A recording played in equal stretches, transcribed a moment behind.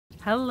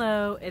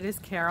Hello, it is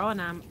Carol,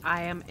 and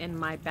I am in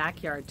my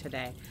backyard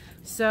today.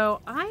 So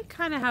I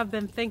kind of have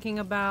been thinking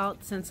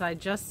about, since I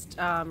just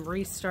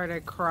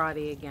restarted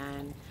karate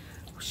again,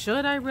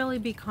 should I really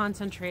be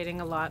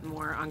concentrating a lot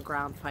more on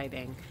ground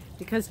fighting?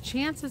 Because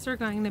chances are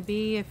going to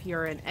be, if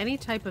you're in any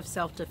type of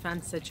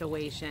self-defense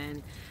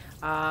situation,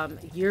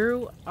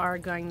 you are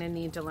going to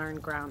need to learn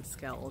ground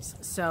skills.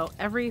 So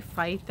every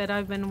fight that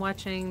I've been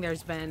watching,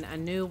 there's been a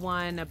new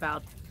one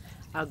about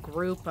a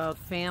group of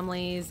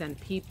families and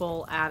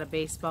people at a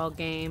baseball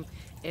game.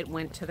 It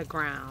went to the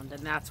ground,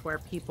 and that's where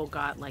people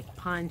got like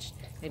punched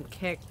and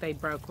kicked. They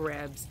broke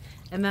ribs.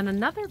 And then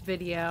another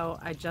video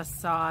I just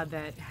saw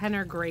that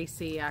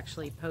Gracie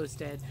actually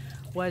posted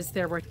was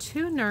there were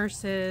two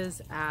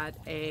nurses at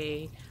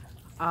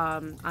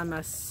I'm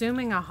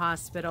assuming a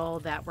hospital,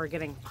 that were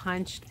getting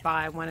punched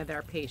by one of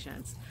their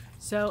patients.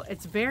 So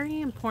it's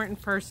very important,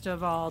 first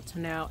of all, to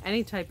know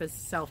any type of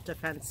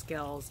self-defense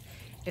skills.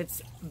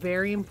 It's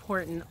very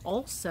important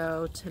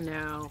also to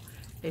know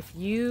if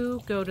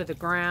you go to the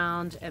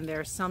ground and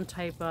there's some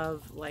type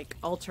of like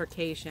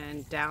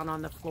altercation down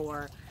on the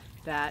floor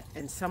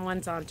and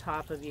someone's on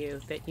top of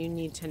you, that you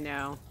need to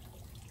know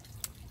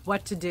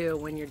what to do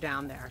when you're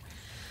down there.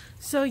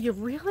 So you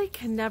really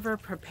can never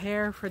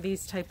prepare for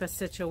these type of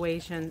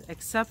situations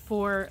except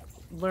for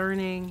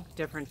learning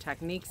different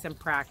techniques and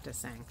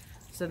practicing.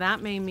 So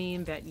that may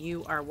mean that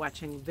you are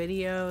watching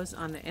videos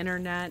on the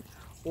internet,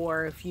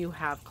 or if you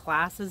have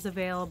classes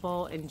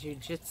available in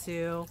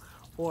Jujitsu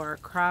or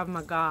Krav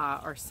Maga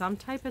or some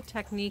type of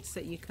techniques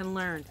that you can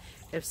learn.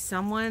 If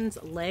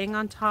someone's laying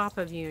on top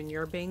of you and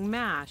you're being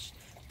mashed,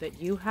 that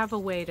you have a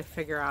way to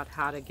figure out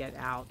how to get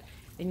out.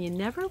 And you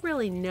never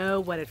really know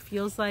what it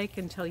feels like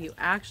until you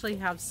actually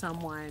have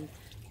someone,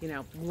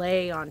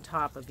 lay on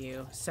top of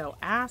you. So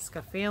ask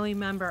a family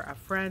member, a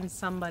friend,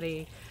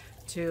 somebody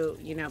to,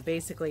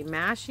 basically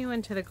mash you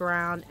into the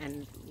ground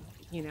and,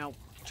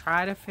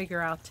 try to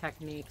figure out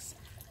techniques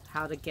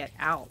how to get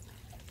out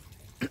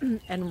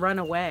and run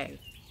away.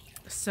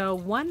 So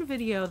one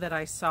video that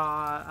I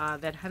saw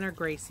that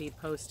Gracie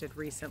posted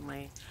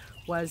recently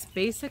was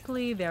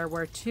basically there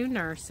were two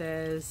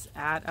nurses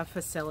at a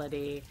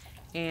facility,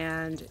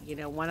 and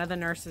one of the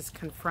nurses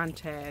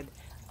confronted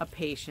a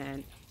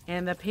patient,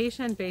 and the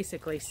patient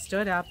basically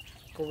stood up,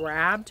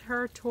 grabbed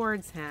her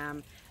towards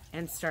him,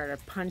 and started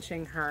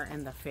punching her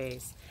in the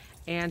face,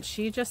 and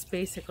she just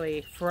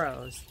basically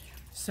froze.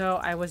 So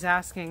I was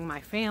asking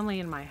my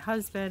family and my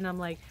husband, I'm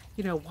like,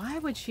 why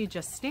would she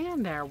just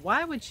stand there?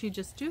 Why would she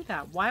just do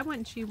that? Why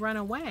wouldn't she run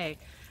away?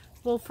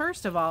 Well,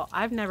 first of all,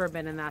 I've never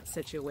been in that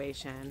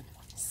situation.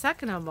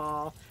 Second of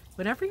all,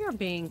 whenever you're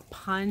being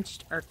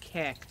punched or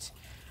kicked,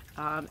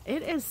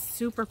 it is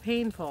super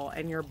painful,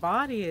 and your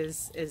body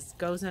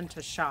goes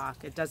into shock.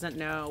 It doesn't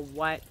know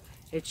what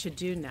it should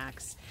do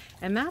next.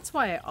 And that's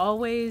why I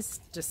always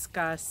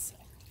discuss,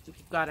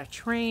 you've got to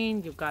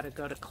train, you've got to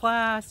go to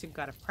class, you've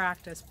got to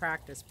practice,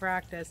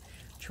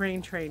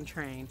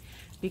 train.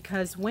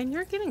 Because when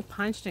you're getting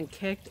punched and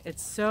kicked,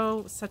 it's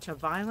such a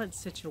violent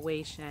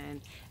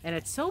situation, and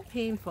it's so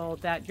painful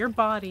that your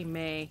body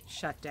may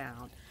shut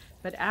down.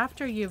 But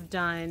after you've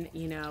done,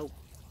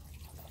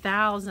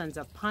 thousands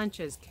of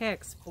punches,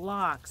 kicks,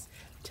 blocks,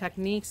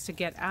 techniques to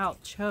get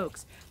out,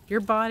 chokes,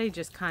 your body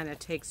just kind of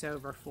takes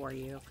over for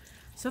you.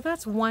 So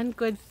that's one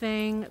good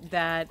thing,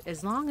 that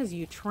as long as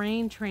you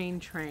train,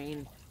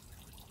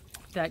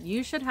 that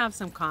you should have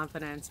some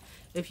confidence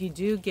if you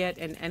do get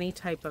in any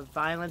type of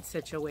violent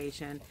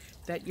situation,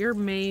 that your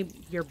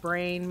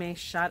brain may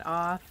shut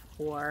off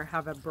or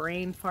have a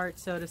brain fart,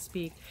 so to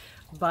speak,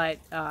 but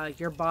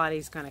your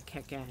body's going to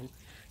kick in.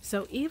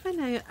 So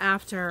even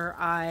after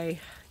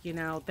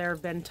there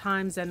have been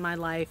times in my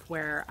life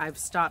where I've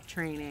stopped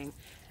training.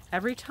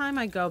 Every time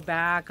I go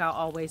back, I'll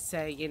always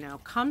say,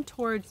 come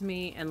towards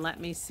me and let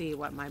me see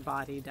what my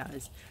body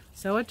does.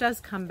 So it does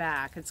come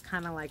back. It's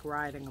kind of like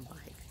riding a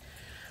bike.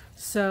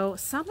 So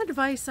some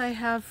advice I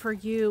have for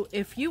you,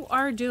 if you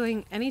are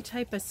doing any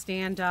type of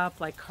stand-up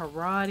like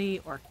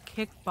karate or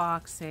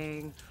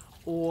kickboxing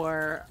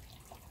or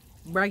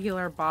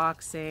regular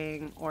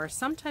boxing or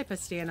some type of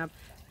stand-up,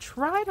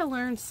 try to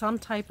learn some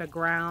type of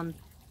ground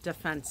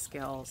defense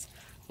skills.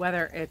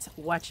 Whether it's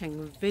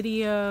watching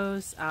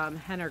videos,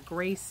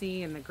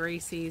 Gracie and the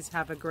Gracies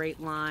have a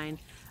great line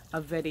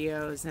of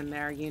videos in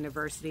their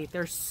university.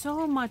 There's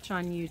so much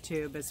on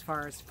YouTube as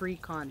far as free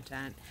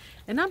content.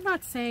 And I'm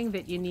not saying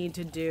that you need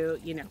to do,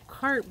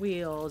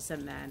 cartwheels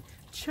and then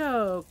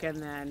choke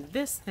and then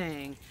this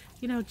thing.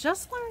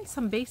 Just learn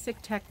some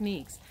basic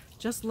techniques.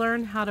 Just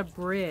learn how to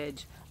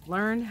bridge.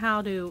 Learn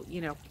how to,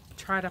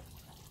 try to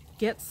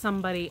get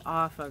somebody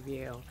off of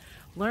you.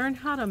 Learn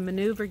how to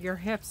maneuver your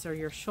hips or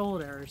your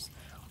shoulders,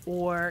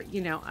 or,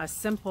 a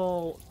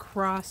simple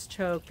cross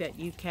choke that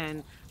you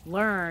can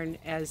learn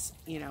as,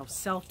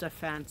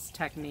 self-defense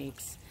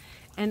techniques.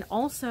 And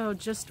also,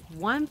 just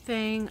one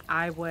thing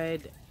I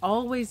would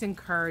always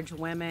encourage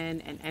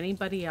women and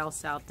anybody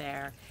else out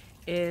there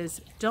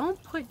is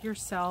don't put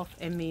yourself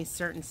in these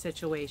certain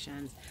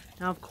situations.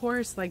 Now, of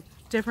course, like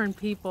different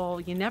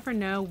people. You never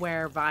know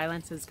where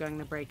violence is going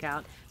to break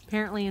out.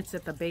 Apparently it's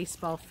at the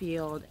baseball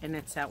field and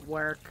it's at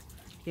work,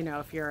 you know,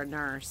 if you're a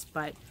nurse.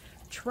 But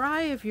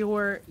try if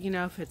you're, you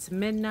know, if it's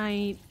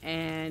midnight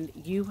and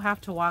you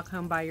have to walk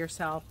home by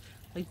yourself,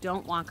 like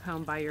don't walk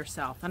home by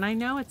yourself. And I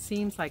know it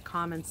seems like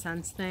common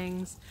sense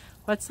things,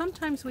 but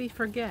sometimes we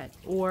forget.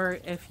 Or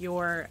if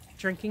you're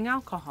drinking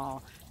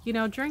alcohol, you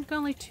know, drink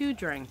only 2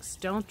 drinks.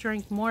 Don't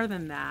drink more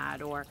than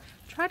that. Or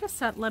try to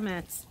set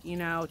limits, you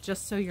know,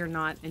 just so you're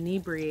not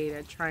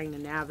inebriated trying to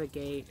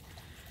navigate,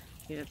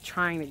 you know,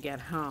 trying to get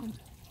home.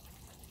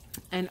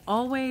 And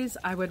always,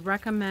 I would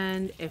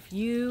recommend, if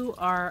you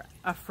are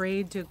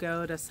afraid to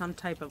go to some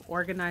type of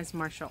organized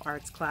martial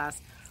arts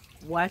class,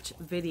 watch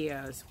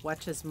videos.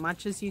 Watch as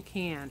much as you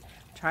can.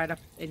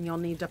 And you'll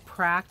need to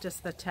practice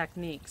the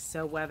techniques.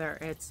 So whether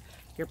it's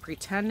you're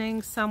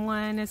pretending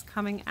someone is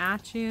coming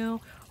at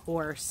you,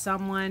 or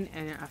someone,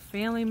 and a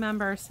family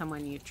member,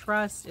 someone you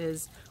trust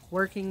is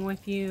working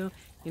with you,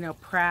 you know,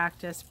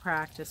 practice,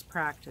 practice,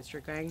 practice.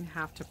 You're going to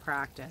have to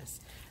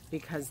practice,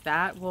 because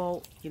that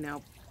will, you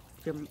know,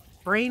 your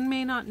brain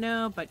may not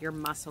know, but your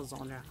muscles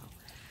will know.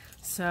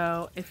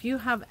 So if you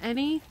have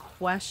any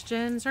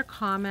questions or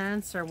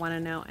comments, or want to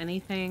know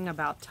anything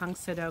about Tang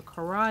Soo Do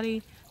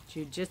Karate,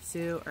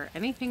 Jiu-Jitsu, or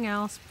anything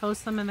else,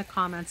 post them in the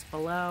comments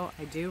below.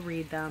 I do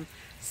read them.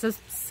 So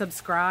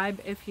subscribe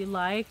if you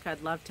like.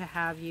 I'd love to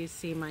have you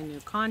see my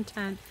new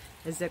content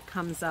as it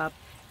comes up.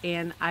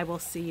 And I will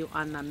see you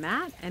on the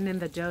mat and in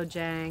the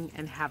dojang,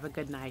 and have a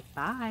good night.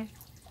 Bye.